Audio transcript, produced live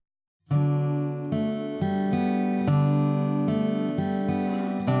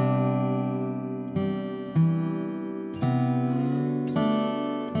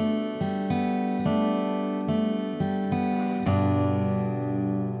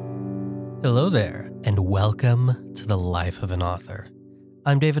Hello there, and welcome to the Life of an Author.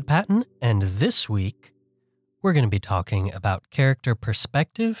 I'm David Patton, and this week we're going to be talking about character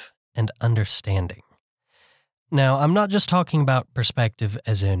perspective and understanding. Now, I'm not just talking about perspective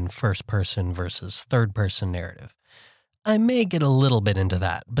as in first person versus third person narrative. I may get a little bit into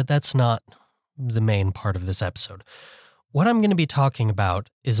that, but that's not the main part of this episode. What I'm going to be talking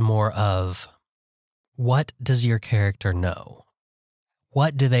about is more of what does your character know?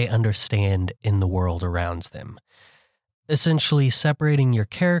 What do they understand in the world around them? Essentially separating your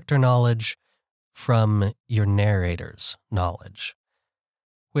character knowledge from your narrator's knowledge,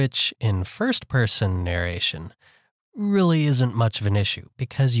 which in first-person narration really isn't much of an issue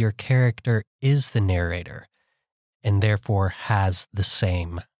because your character is the narrator and therefore has the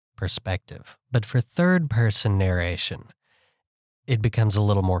same perspective. But for third-person narration, it becomes a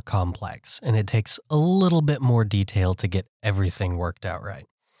little more complex, and it takes a little bit more detail to get everything worked out right.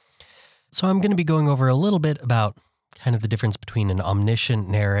 So I'm going to be going over a little bit about kind of the difference between an omniscient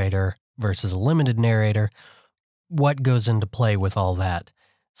narrator versus a limited narrator, what goes into play with all that,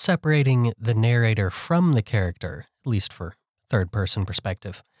 separating the narrator from the character, at least for third-person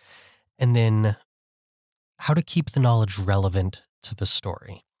perspective, and then how to keep the knowledge relevant to the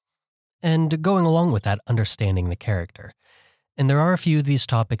story. And going along with that, understanding the character. And there are a few of these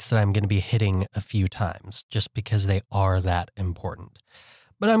topics that I'm going to be hitting a few times, just because they are that important.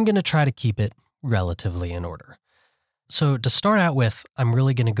 But I'm going to try to keep it relatively in order. So to start out with, I'm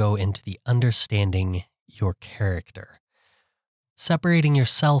really going to go into the understanding your character. Separating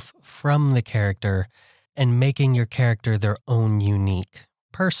yourself from the character and making your character their own unique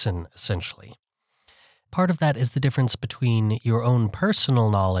person, essentially. Part of that is the difference between your own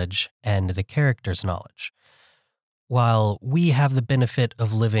personal knowledge and the character's knowledge. While we have the benefit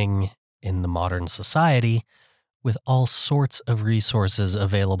of living in the modern society with all sorts of resources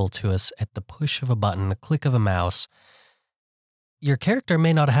available to us at the push of a button, the click of a mouse, your character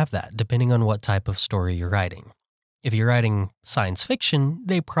may not have that, depending on what type of story you're writing. If you're writing science fiction,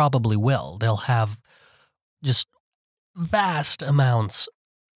 they probably will. They'll have just vast amounts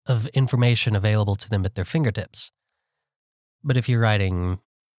of information available to them at their fingertips. But if you're writing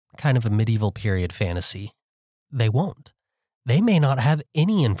kind of a medieval period fantasy, they won't. They may not have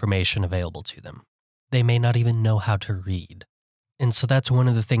any information available to them. They may not even know how to read. And so that's one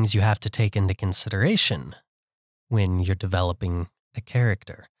of the things you have to take into consideration when you're developing a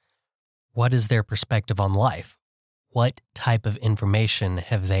character. What is their perspective on life? What type of information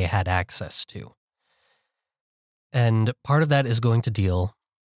have they had access to? And part of that is going to deal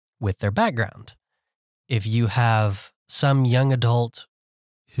with their background. If you have some young adult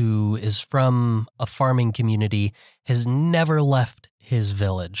who is from a farming community, has never left his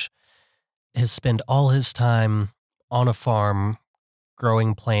village, has spent all his time on a farm,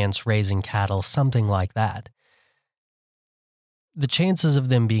 growing plants, raising cattle, something like that, the chances of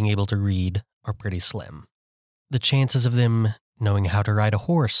them being able to read are pretty slim. The chances of them knowing how to ride a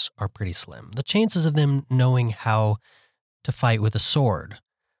horse are pretty slim. The chances of them knowing how to fight with a sword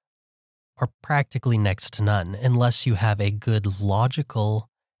are practically next to none, unless you have a good logical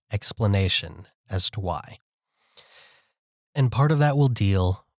explanation as to why. And part of that will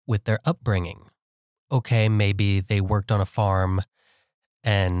deal with their upbringing. Okay, maybe they worked on a farm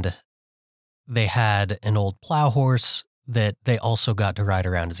and they had an old plow horse that they also got to ride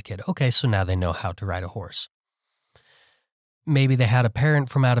around as a kid. Okay, so now they know how to ride a horse. Maybe they had a parent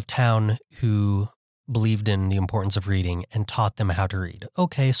from out of town who believed in the importance of reading and taught them how to read.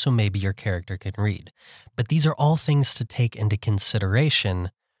 Okay, so maybe your character can read. But these are all things to take into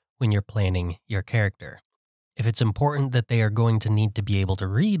consideration when you're planning your character. If it's important that they are going to need to be able to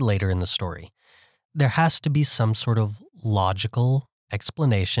read later in the story, there has to be some sort of logical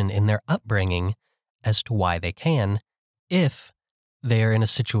explanation in their upbringing as to why they can, if they are in a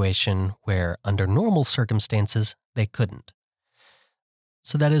situation where under normal circumstances they couldn't.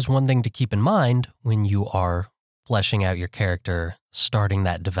 So that is one thing to keep in mind when you are fleshing out your character, starting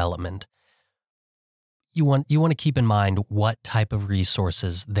that development. You want to keep in mind what type of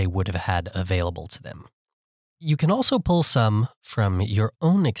resources they would have had available to them. You can also pull some from your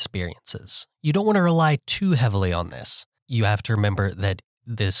own experiences. You don't want to rely too heavily on this. You have to remember that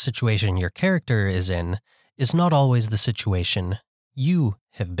the situation your character is in is not always the situation you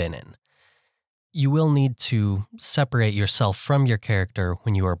have been in. You will need to separate yourself from your character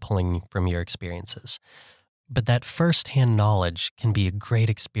when you are pulling from your experiences. But that first-hand knowledge can be a great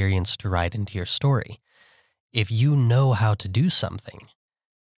experience to write into your story. If you know how to do something,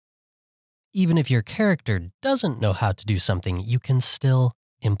 even if your character doesn't know how to do something, you can still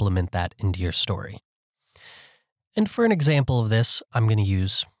implement that into your story. And for an example of this, I'm going to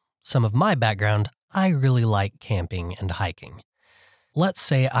use some of my background, I really like camping and hiking. Let's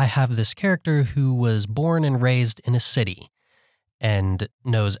say I have this character who was born and raised in a city and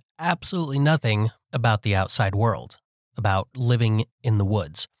knows absolutely nothing about the outside world, about living in the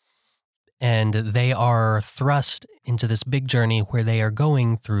woods. And they are thrust into this big journey where they are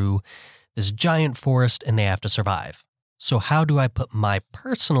going through this giant forest and they have to survive. So how do I put my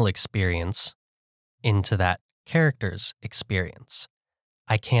personal experience into that character's experience?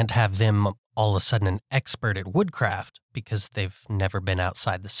 I can't have them all of a sudden an expert at woodcraft because they've never been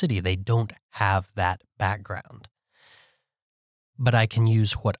outside the city. They don't have that background. But I can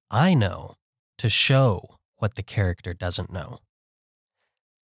use what I know to show what the character doesn't know.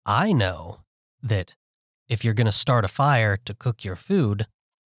 I know that if you're going to start a fire to cook your food,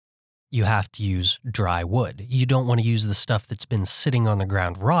 you have to use dry wood. You don't want to use the stuff that's been sitting on the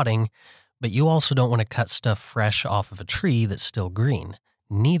ground rotting, but you also don't want to cut stuff fresh off of a tree that's still green.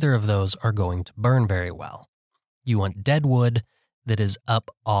 Neither of those are going to burn very well. You want dead wood that is up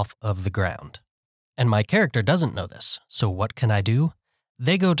off of the ground. And my character doesn't know this, so what can I do?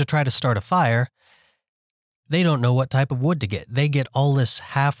 They go to try to start a fire. They don't know what type of wood to get. They get all this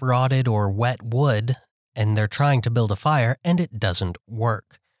half-rotted or wet wood, and they're trying to build a fire, and it doesn't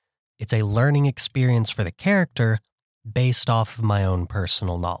work. It's a learning experience for the character based off of my own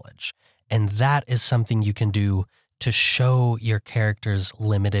personal knowledge. And that is something you can do to show your character's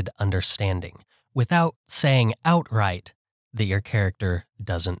limited understanding without saying outright that your character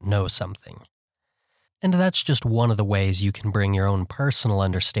doesn't know something. And that's just one of the ways you can bring your own personal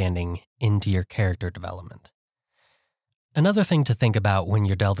understanding into your character development. Another thing to think about when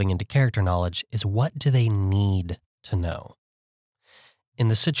you're delving into character knowledge is what do they need to know? In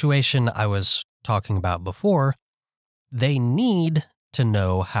the situation I was talking about before, they need to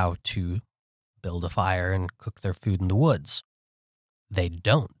know how to build a fire and cook their food in the woods. They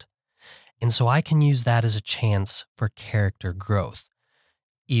don't. And so I can use that as a chance for character growth.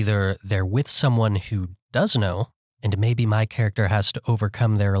 Either they're with someone who does know, and maybe my character has to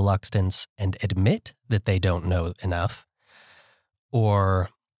overcome their reluctance and admit that they don't know enough, or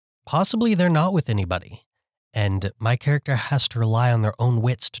possibly they're not with anybody, and my character has to rely on their own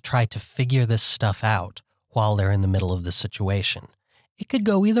wits to try to figure this stuff out while they're in the middle of the situation. It could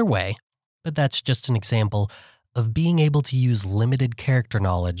go either way, but that's just an example of being able to use limited character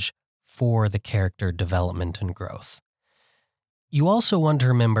knowledge for the character development and growth. You also want to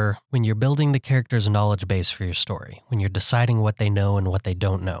remember when you're building the character's knowledge base for your story, when you're deciding what they know and what they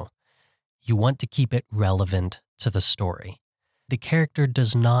don't know, you want to keep it relevant to the story. The character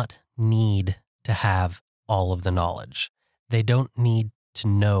does not need to have all of the knowledge. They don't need to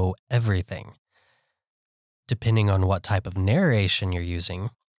know everything. Depending on what type of narration you're using,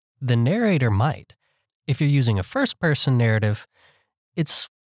 the narrator might. If you're using a first-person narrative, it's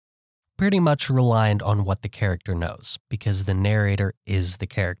pretty much reliant on what the character knows, because the narrator is the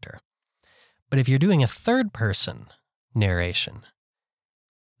character. But if you're doing a third-person narration,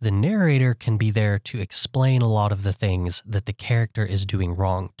 the narrator can be there to explain a lot of the things that the character is doing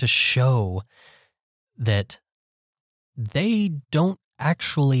wrong, to show that they don't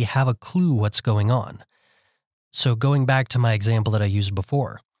actually have a clue what's going on. So going back to my example that I used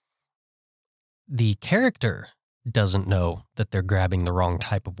before, the character doesn't know that they're grabbing the wrong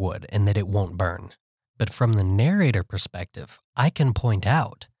type of wood and that it won't burn. But from the narrator perspective, I can point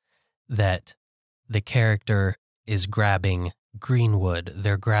out that the character is grabbing green wood.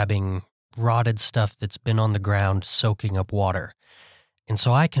 They're grabbing rotted stuff that's been on the ground soaking up water. And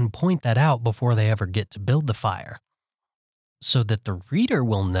so I can point that out before they ever get to build the fire, so that the reader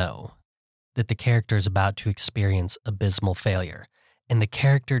will know that the character is about to experience abysmal failure. And the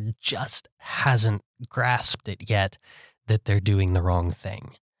character just hasn't grasped it yet that they're doing the wrong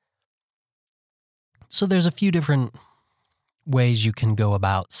thing. So there's a few different ways you can go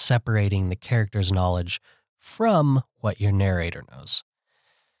about separating the character's knowledge from what your narrator knows.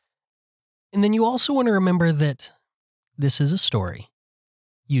 And then you also want to remember that this is a story.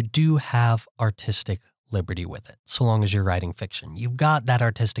 You do have artistic liberty with it, so long as you're writing fiction. You've got that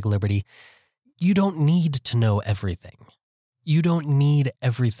artistic liberty. You don't need to know everything. You don't need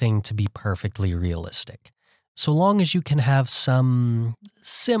everything to be perfectly realistic. So long as you can have some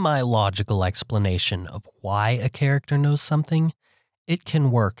semi-logical explanation of why a character knows something, it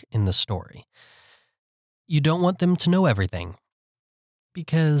can work in the story. You don't want them to know everything,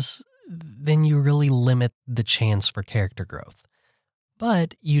 because then you really limit the chance for character growth.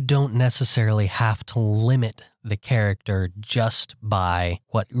 But you don't necessarily have to limit the character just by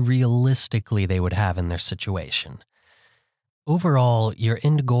what realistically they would have in their situation. Overall, your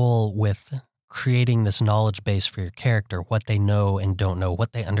end goal with creating this knowledge base for your character, what they know and don't know,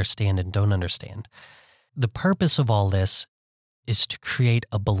 what they understand and don't understand. The purpose of all this is to create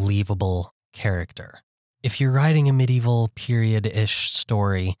a believable character. If you're writing a medieval period-ish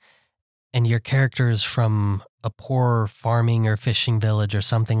story and your character is from a poor farming or fishing village or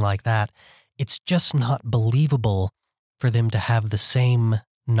something like that, it's just not believable for them to have the same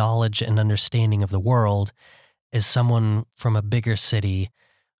knowledge and understanding of the world as someone from a bigger city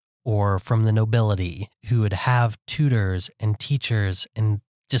or from the nobility who would have tutors and teachers and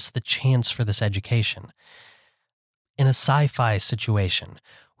just the chance for this education. In a sci-fi situation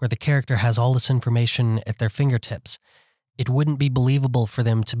where the character has all this information at their fingertips, it wouldn't be believable for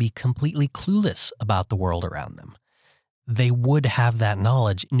them to be completely clueless about the world around them. They would have that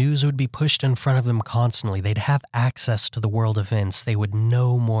knowledge. News would be pushed in front of them constantly. They'd have access to the world events. They would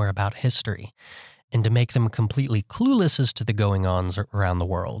know more about history. And to make them completely clueless as to the going-ons around the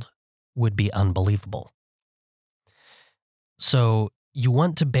world would be unbelievable. So you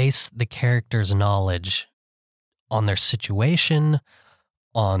want to base the character's knowledge on their situation,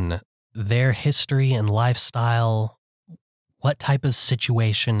 on their history and lifestyle, what type of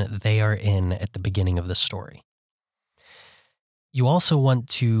situation they are in at the beginning of the story. You also want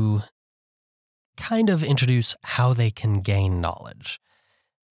to kind of introduce how they can gain knowledge.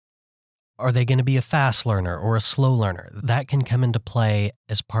 Are they going to be a fast learner or a slow learner? That can come into play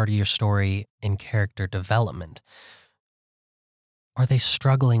as part of your story in character development. Are they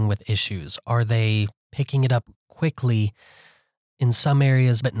struggling with issues? Are they picking it up quickly in some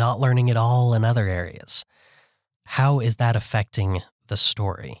areas but not learning it all in other areas? How is that affecting the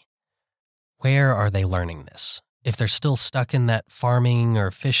story? Where are they learning this? If they're still stuck in that farming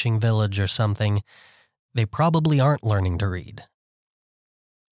or fishing village or something, they probably aren't learning to read.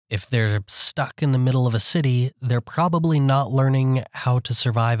 If they're stuck in the middle of a city, they're probably not learning how to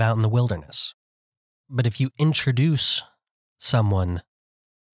survive out in the wilderness. But if you introduce someone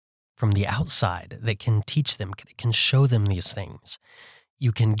from the outside that can teach them, that can show them these things,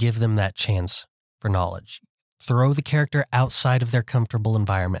 you can give them that chance for knowledge. Throw the character outside of their comfortable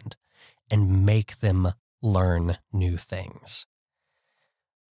environment and make them learn new things.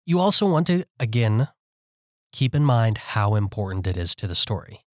 You also want to, again, keep in mind how important it is to the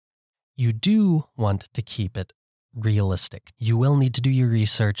story. You do want to keep it realistic. You will need to do your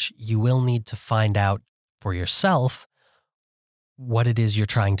research. You will need to find out for yourself what it is you're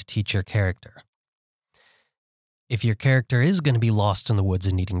trying to teach your character. If your character is going to be lost in the woods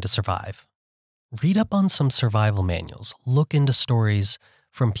and needing to survive, read up on some survival manuals. Look into stories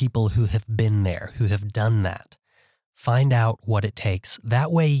from people who have been there, who have done that. Find out what it takes.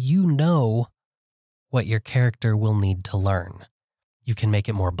 That way you know what your character will need to learn. You can make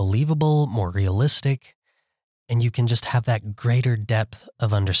it more believable, more realistic, and you can just have that greater depth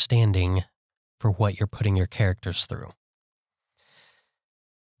of understanding for what you're putting your characters through.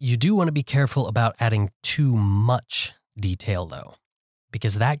 You do want to be careful about adding too much detail, though,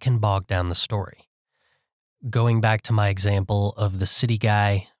 because that can bog down the story. Going back to my example of the city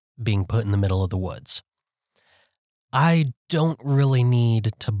guy being put in the middle of the woods. I don't really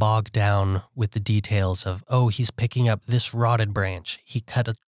need to bog down with the details of, oh, he's picking up this rotted branch, he cut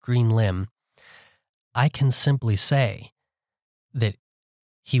a green limb. I can simply say that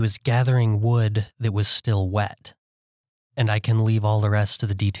he was gathering wood that was still wet. And I can leave all the rest of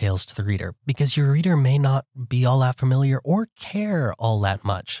the details to the reader, because your reader may not be all that familiar or care all that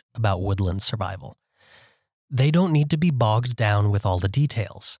much about woodland survival. They don't need to be bogged down with all the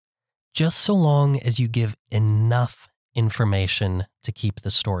details, just so long as you give enough information to keep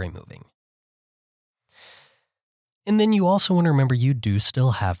the story moving. And then you also want to remember you do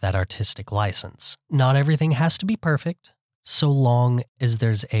still have that artistic license. Not everything has to be perfect, so long as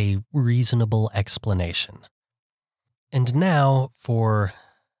there's a reasonable explanation. And now for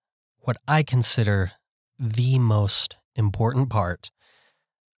what I consider the most important part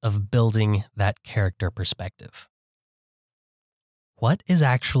of building that character perspective. What is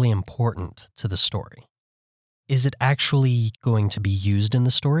actually important to the story? Is it actually going to be used in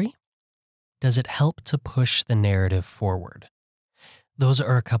the story? Does it help to push the narrative forward? Those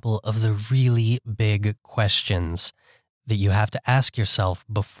are a couple of the really big questions that you have to ask yourself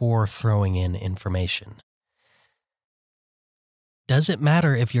before throwing in information. Does it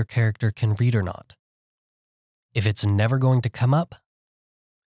matter if your character can read or not? If it's never going to come up,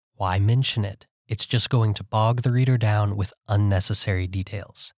 why mention it? It's just going to bog the reader down with unnecessary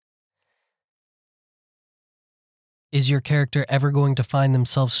details. Is your character ever going to find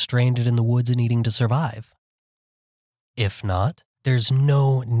themselves stranded in the woods and needing to survive? If not, there's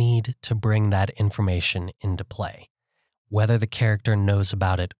no need to bring that information into play, whether the character knows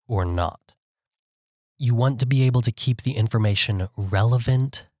about it or not. You want to be able to keep the information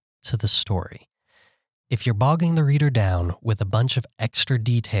relevant to the story. If you're bogging the reader down with a bunch of extra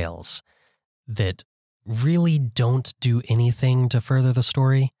details that really don't do anything to further the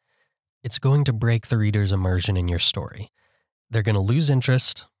story, it's going to break the reader's immersion in your story. They're going to lose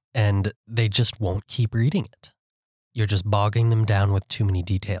interest, and they just won't keep reading it. You're just bogging them down with too many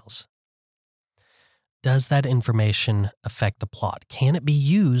details. Does that information affect the plot? Can it be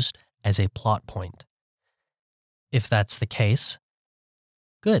used as a plot point? If that's the case,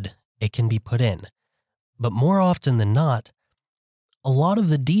 good, it can be put in. But more often than not, a lot of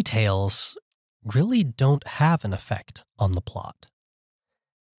the details really don't have an effect on the plot.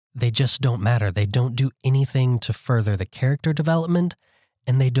 They just don't matter. They don't do anything to further the character development,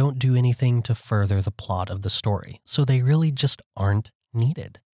 and they don't do anything to further the plot of the story. So they really just aren't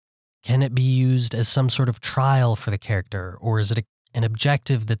needed. Can it be used as some sort of trial for the character, or is it an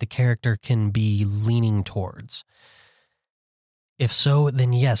objective that the character can be leaning towards? If so,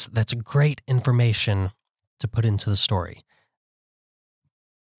 then yes, that's great information to put into the story.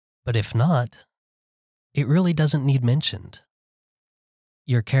 But if not, it really doesn't need mentioned.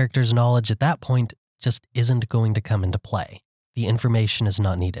 Your character's knowledge at that point just isn't going to come into play. The information is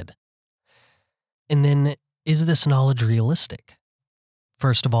not needed. And then, is this knowledge realistic?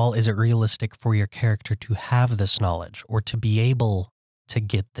 First of all, is it realistic for your character to have this knowledge or to be able to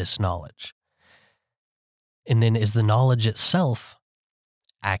get this knowledge? And then, is the knowledge itself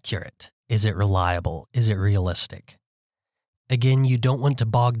accurate? Is it reliable? Is it realistic? Again, you don't want to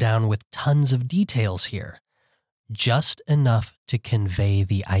bog down with tons of details here. Just enough to convey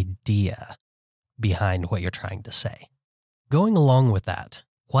the idea behind what you're trying to say. Going along with that,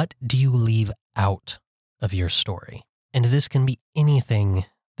 what do you leave out of your story? And this can be anything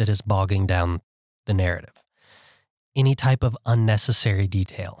that is bogging down the narrative. Any type of unnecessary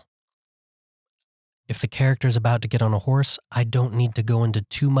detail. If the character is about to get on a horse, I don't need to go into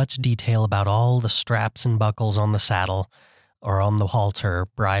too much detail about all the straps and buckles on the saddle or on the halter,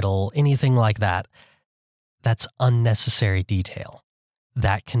 bridle, anything like that. That's unnecessary detail.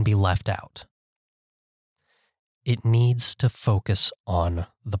 That can be left out. It needs to focus on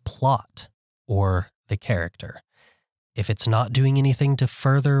the plot or the character. If it's not doing anything to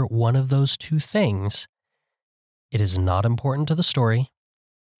further one of those two things, it is not important to the story,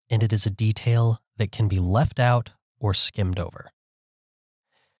 and it is a detail that can be left out or skimmed over.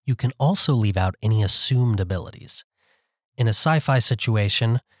 You can also leave out any assumed abilities. In a sci-fi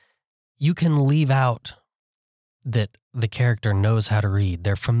situation, you can leave out that the character knows how to read,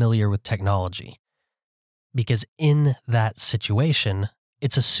 they're familiar with technology. Because in that situation,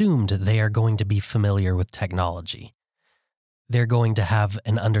 it's assumed they are going to be familiar with technology. They're going to have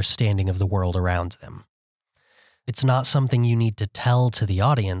an understanding of the world around them. It's not something you need to tell to the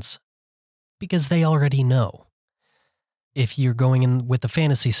audience because they already know. If you're going in with a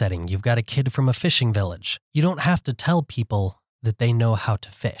fantasy setting, you've got a kid from a fishing village, you don't have to tell people that they know how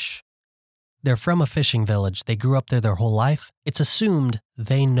to fish. They're from a fishing village, they grew up there their whole life. It's assumed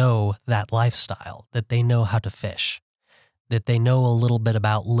they know that lifestyle, that they know how to fish, that they know a little bit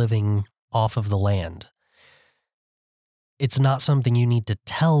about living off of the land. It's not something you need to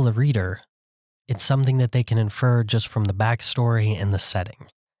tell the reader. It's something that they can infer just from the backstory and the setting.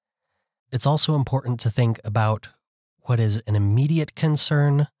 It's also important to think about what is an immediate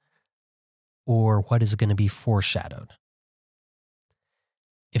concern or what is going to be foreshadowed.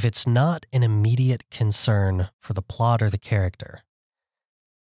 If it's not an immediate concern for the plot or the character,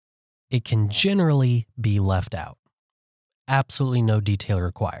 it can generally be left out. Absolutely no detail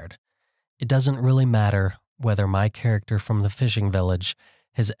required. It doesn't really matter whether my character from the fishing village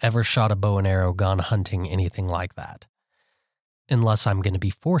has ever shot a bow and arrow, gone hunting, anything like that. Unless I'm going to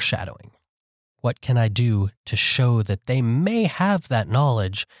be foreshadowing. What can I do to show that they may have that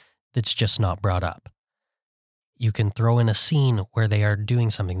knowledge that's just not brought up? You can throw in a scene where they are doing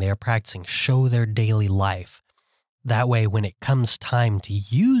something, they are practicing, show their daily life. That way, when it comes time to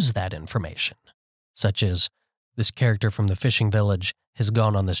use that information, such as this character from the fishing village has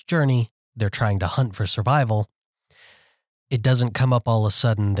gone on this journey, they're trying to hunt for survival, it doesn't come up all of a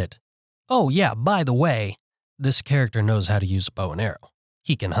sudden that, oh yeah, by the way, this character knows how to use a bow and arrow.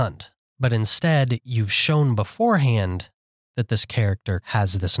 He can hunt. But instead, you've shown beforehand that this character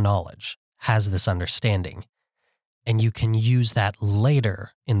has this knowledge, has this understanding, and you can use that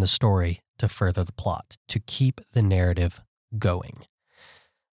later in the story to further the plot, to keep the narrative going.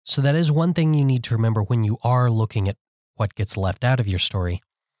 So that is one thing you need to remember when you are looking at what gets left out of your story,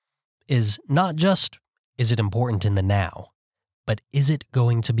 is not just, is it important in the now, but is it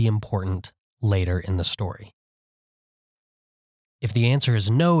going to be important later in the story? If the answer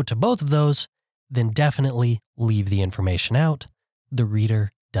is no to both of those, then definitely leave the information out. The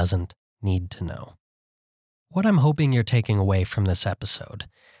reader doesn't need to know. What I'm hoping you're taking away from this episode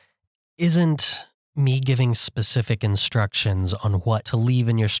isn't me giving specific instructions on what to leave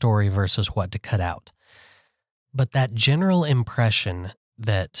in your story versus what to cut out, but that general impression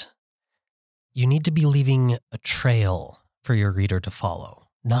that you need to be leaving a trail for your reader to follow,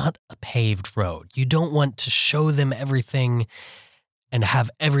 not a paved road. You don't want to show them everything and have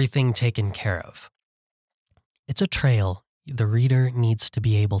everything taken care of. It's a trail. The reader needs to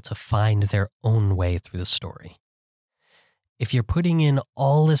be able to find their own way through the story. If you're putting in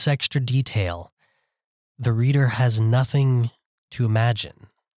all this extra detail, the reader has nothing to imagine,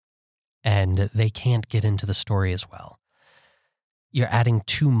 and they can't get into the story as well. You're adding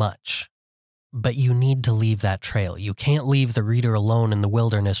too much, but you need to leave that trail. You can't leave the reader alone in the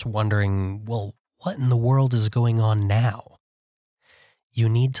wilderness wondering, well, what in the world is going on now? You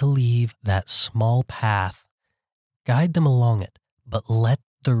need to leave that small path, guide them along it, but let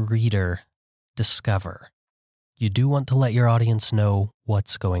the reader discover. You do want to let your audience know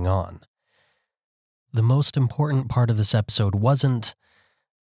what's going on. The most important part of this episode wasn't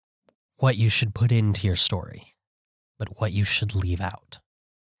what you should put into your story, but what you should leave out.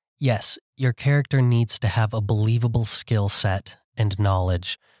 Yes, your character needs to have a believable skill set and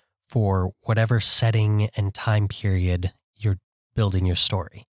knowledge for whatever setting and time period you're building your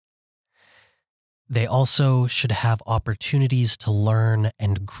story. They also should have opportunities to learn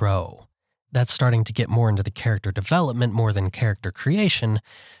and grow. That's starting to get more into the character development more than character creation,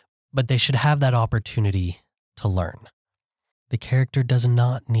 but they should have that opportunity to learn. The character does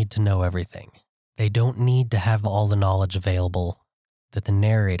not need to know everything. They don't need to have all the knowledge available that the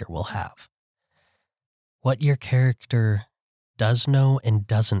narrator will have. What your character does know and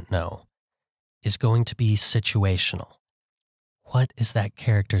doesn't know is going to be situational. What is that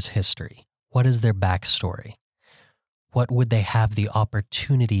character's history? What is their backstory? What would they have the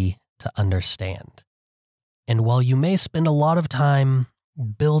opportunity to understand? And while you may spend a lot of time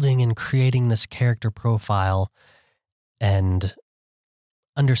building and creating this character profile and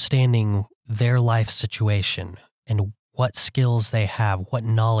understanding their life situation and what skills they have, what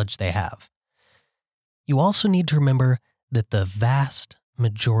knowledge they have, you also need to remember that the vast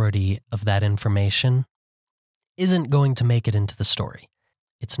majority of that information isn't going to make it into the story.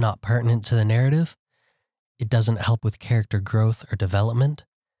 It's not pertinent to the narrative. It doesn't help with character growth or development.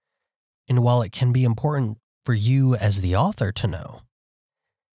 And while it can be important for you as the author to know,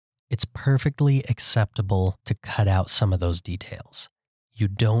 it's perfectly acceptable to cut out some of those details. You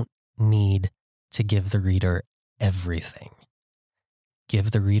don't need to give the reader everything.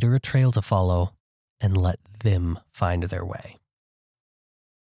 Give the reader a trail to follow and let them find their way.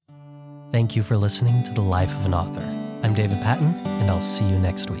 Thank you for listening to The Life of an Author. I'm David Patton, and I'll see you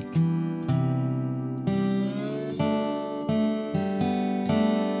next week.